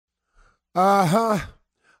Uh-huh.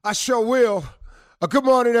 I sure will. Good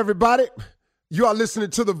morning, everybody. You are listening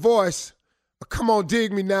to The Voice. Come on,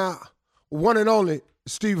 dig me now. One and only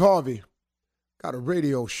Steve Harvey. Got a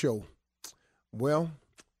radio show. Well,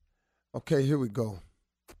 okay, here we go.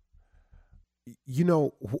 You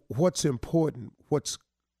know, what's important,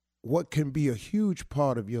 what can be a huge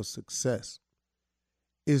part of your success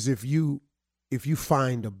is if you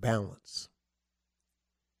find a balance.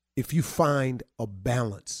 If you find a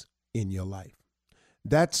balance in your life.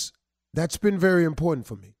 That's been very important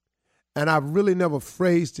for me. And I've really never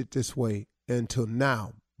phrased it this way until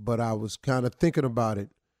now, but I was kind of thinking about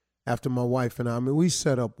it after my wife and I mean, we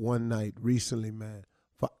set up one night recently, man,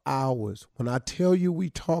 for hours. When I tell you we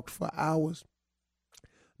talked for hours.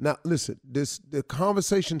 Now, listen, the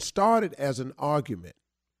conversation started as an argument.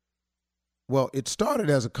 Well, it started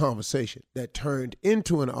as a conversation that turned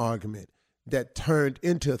into an argument that turned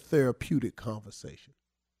into a therapeutic conversation.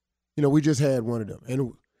 You know, we just had one of them,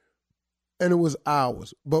 and it was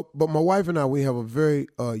hours. But my wife and I, we have a very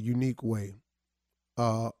unique way.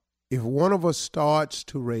 If one of us starts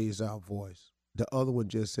to raise our voice, the other one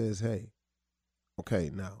just says, "Hey, okay,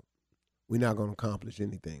 now we're not going to accomplish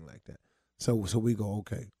anything like that." So we go,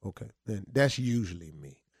 okay, and that's usually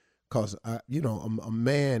me, cause a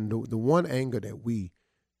man, the one anger that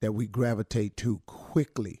we gravitate to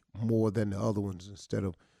quickly more than the other ones, instead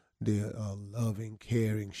of the loving,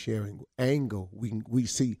 caring, sharing anger, we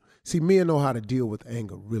see men know how to deal with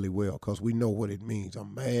anger really well because we know what it means.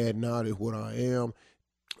 I'm mad now, that's what I am.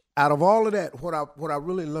 Out of all of that, what I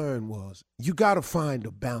really learned was you got to find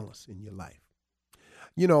a balance in your life.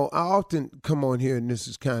 You know, I often come on here, and this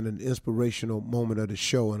is kind of an inspirational moment of the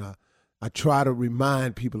show, and I try to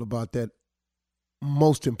remind people about that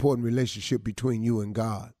most important relationship between you and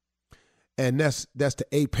God. And that's the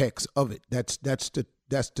apex of it. That's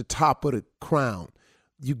the top of the crown.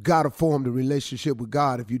 You got to form the relationship with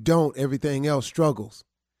God. If you don't, everything else struggles.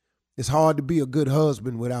 It's hard to be a good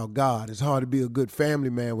husband without God. It's hard to be a good family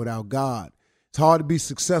man without God. It's hard to be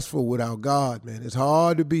successful without God, man. It's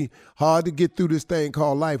hard to get through this thing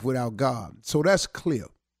called life without God. So that's clear.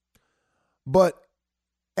 But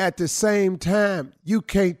at the same time, you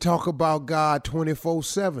can't talk about God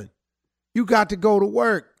 24/7. You got to go to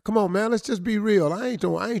work. Come on, man. Let's just be real. I ain't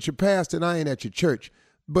your pastor and I ain't at your church.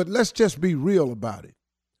 But let's just be real about it.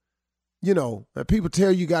 You know, people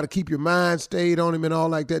tell you got to keep your mind stayed on him and all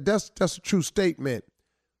like that. That's a true statement.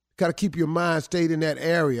 Got to keep your mind stayed in that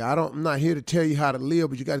area. I'm not here to tell you how to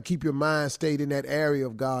live, but you got to keep your mind stayed in that area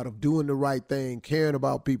of God, of doing the right thing, caring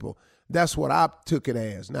about people. That's what I took it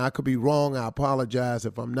as. Now, I could be wrong. I apologize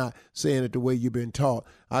if I'm not saying it the way you've been taught.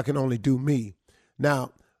 I can only do me.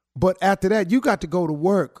 Now, but after that, you got to go to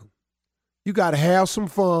work. You got to have some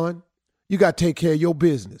fun. You got to take care of your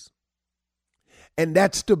business. And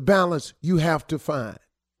that's the balance you have to find.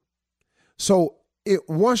 So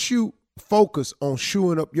once you focus on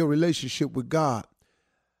shoring up your relationship with God,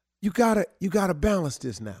 you gotta balance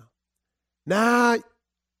this now. Now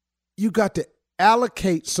you got to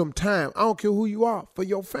allocate some time. I don't care who you are, for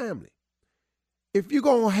your family. If you're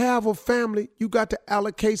gonna have a family, you got to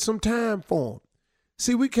allocate some time for them.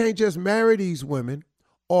 See, we can't just marry these women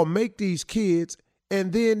or make these kids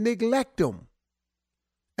and then neglect them.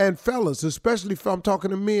 And fellas, especially if I'm talking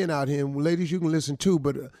to men out here, and ladies, you can listen too,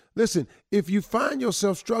 but listen, if you find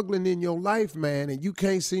yourself struggling in your life, man, and you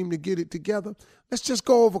can't seem to get it together, let's just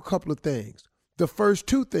go over a couple of things. The first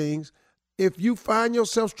two things, if you find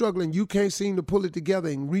yourself struggling, you can't seem to pull it together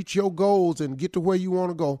and reach your goals and get to where you want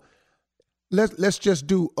to go, let's just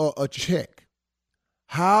do a check.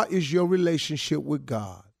 How is your relationship with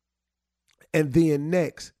God? And then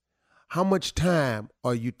next, how much time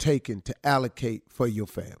are you taking to allocate for your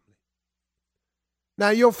family? Now,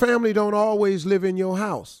 your family don't always live in your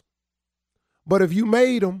house, but if you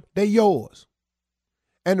made them, they're yours.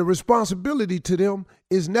 And the responsibility to them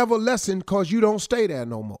is never lessened because you don't stay there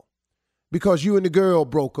no more, because you and the girl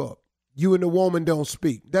broke up. You and the woman don't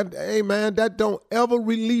speak. Hey, man, that don't ever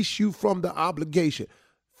release you from the obligation.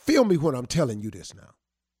 Feel me when I'm telling you this now.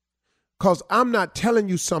 Because I'm not telling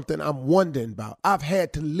you something I'm wondering about. I've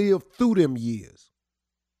had to live through them years.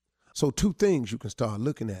 So two things you can start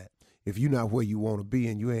looking at. If you're not where you want to be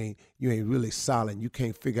and you ain't really solid, you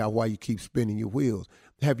can't figure out why you keep spinning your wheels.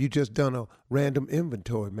 Have you just done a random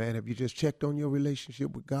inventory, man? Have you just checked on your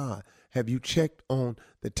relationship with God? Have you checked on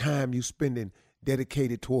the time you spending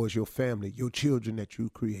dedicated towards your family, your children that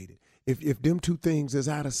you created? If them two things is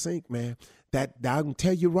out of sync, man, that I can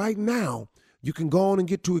tell you right now, you can go on and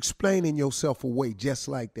get to explaining yourself away just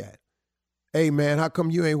like that. Hey, man, how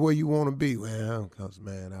come you ain't where you want to be? Well, because,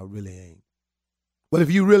 man, I really ain't. Well,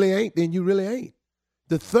 if you really ain't, then you really ain't.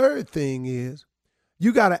 The third thing is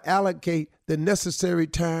you got to allocate the necessary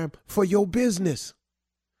time for your business.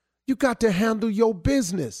 You got to handle your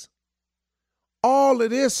business. All of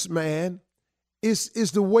this, man,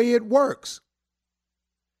 is the way it works.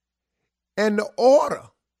 And the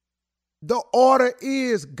order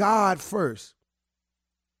is God first,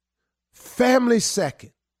 family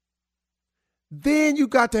second. Then you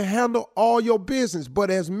got to handle all your business.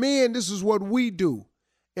 But as men, this is what we do.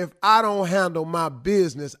 If I don't handle my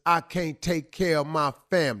business, I can't take care of my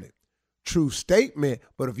family. True statement,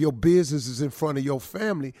 but if your business is in front of your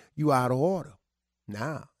family, you out of order.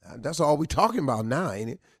 Nah, that's all we talking about now,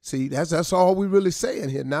 ain't it? See, that's all we really saying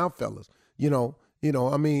here now, fellas. I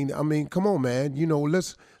mean, come on, man.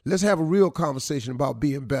 Let's have a real conversation about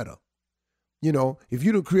being better. If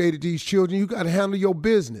you done created these children, you got to handle your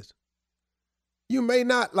business. You may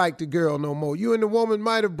not like the girl no more. You and the woman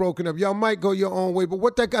might have broken up. Y'all might go your own way. But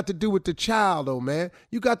what that got to do with the child, though, man?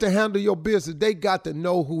 You got to handle your business. They got to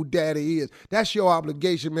know who daddy is. That's your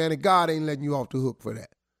obligation, man, and God ain't letting you off the hook for that.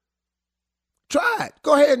 Try it.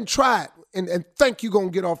 Go ahead and try it and think you're going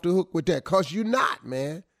to get off the hook with that, because you're not,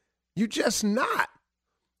 man. You just not.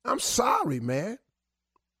 I'm sorry, man.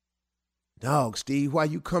 Dog, Steve, why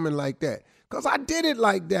you coming like that? Because I did it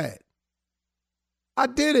like that. I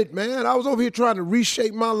did it, man. I was over here trying to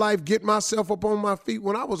reshape my life, get myself up on my feet.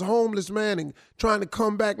 When I was homeless, man, and trying to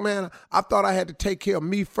come back, man, I thought I had to take care of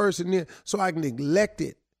me first, and then so I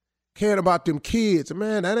neglected caring about them kids.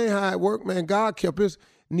 Man, that ain't how it worked, man. God kept his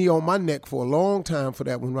knee on my neck for a long time for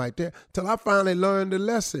that one right there, till I finally learned the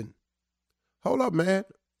lesson. Hold up, man.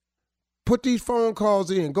 Put these phone calls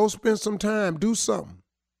in. Go spend some time. Do something.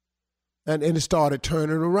 And it started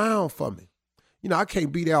turning around for me. I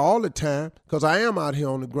can't be there all the time because I am out here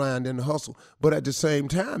on the grind and the hustle. But at the same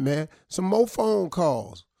time, man, some more phone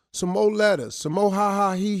calls, some more letters, some more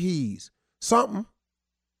ha-ha he-he's, something.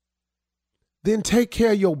 Then take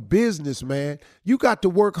care of your business, man. You got to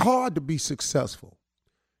work hard to be successful.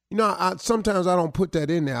 Sometimes I don't put that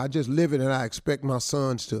in there. I just live it, and I expect my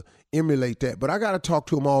sons to emulate that. But I got to talk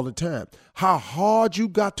to them all the time. How hard you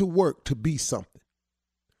got to work to be something.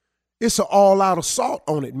 It's an all-out assault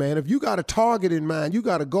on it, man. If you got a target in mind, you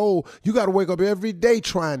got a goal, you got to wake up every day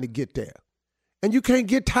trying to get there. And you can't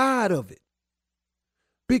get tired of it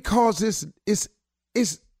because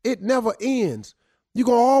it never ends. You're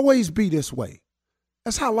going to always be this way.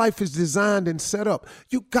 That's how life is designed and set up.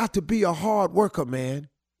 You got to be a hard worker, man.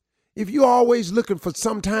 If you're always looking for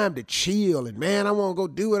some time to chill and, man, I want to go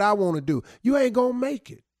do what I want to do, you ain't going to make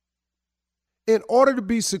it. In order to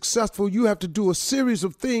be successful, you have to do a series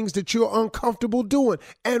of things that you're uncomfortable doing.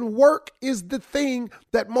 And work is the thing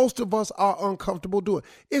that most of us are uncomfortable doing.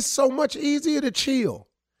 It's so much easier to chill.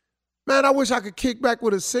 Man, I wish I could kick back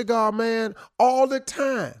with a cigar, man, all the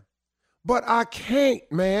time. But I can't,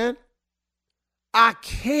 man. I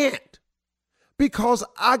can't, because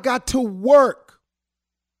I got to work.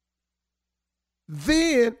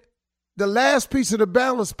 Then the last piece of the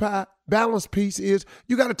balance piece is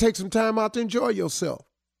you got to take some time out to enjoy yourself.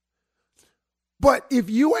 But if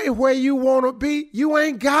you ain't where you want to be, you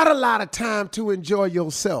ain't got a lot of time to enjoy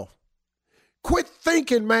yourself. Quit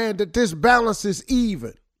thinking, man, that this balance is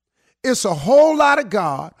even. It's a whole lot of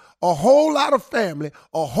God, a whole lot of family,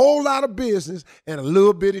 a whole lot of business, and a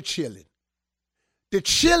little bit of chilling. The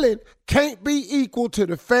chilling can't be equal to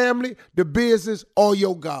the family, the business, or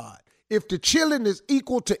your God. If the chilling is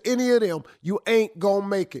equal to any of them, you ain't gonna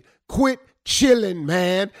make it. Quit chilling,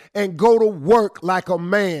 man, and go to work like a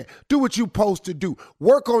man. Do what you're supposed to do.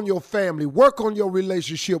 Work on your family, work on your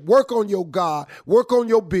relationship, work on your God, work on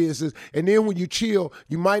your business, and then when you chill,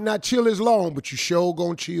 you might not chill as long, but you sure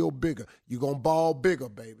gonna chill bigger. You gonna ball bigger,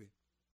 baby.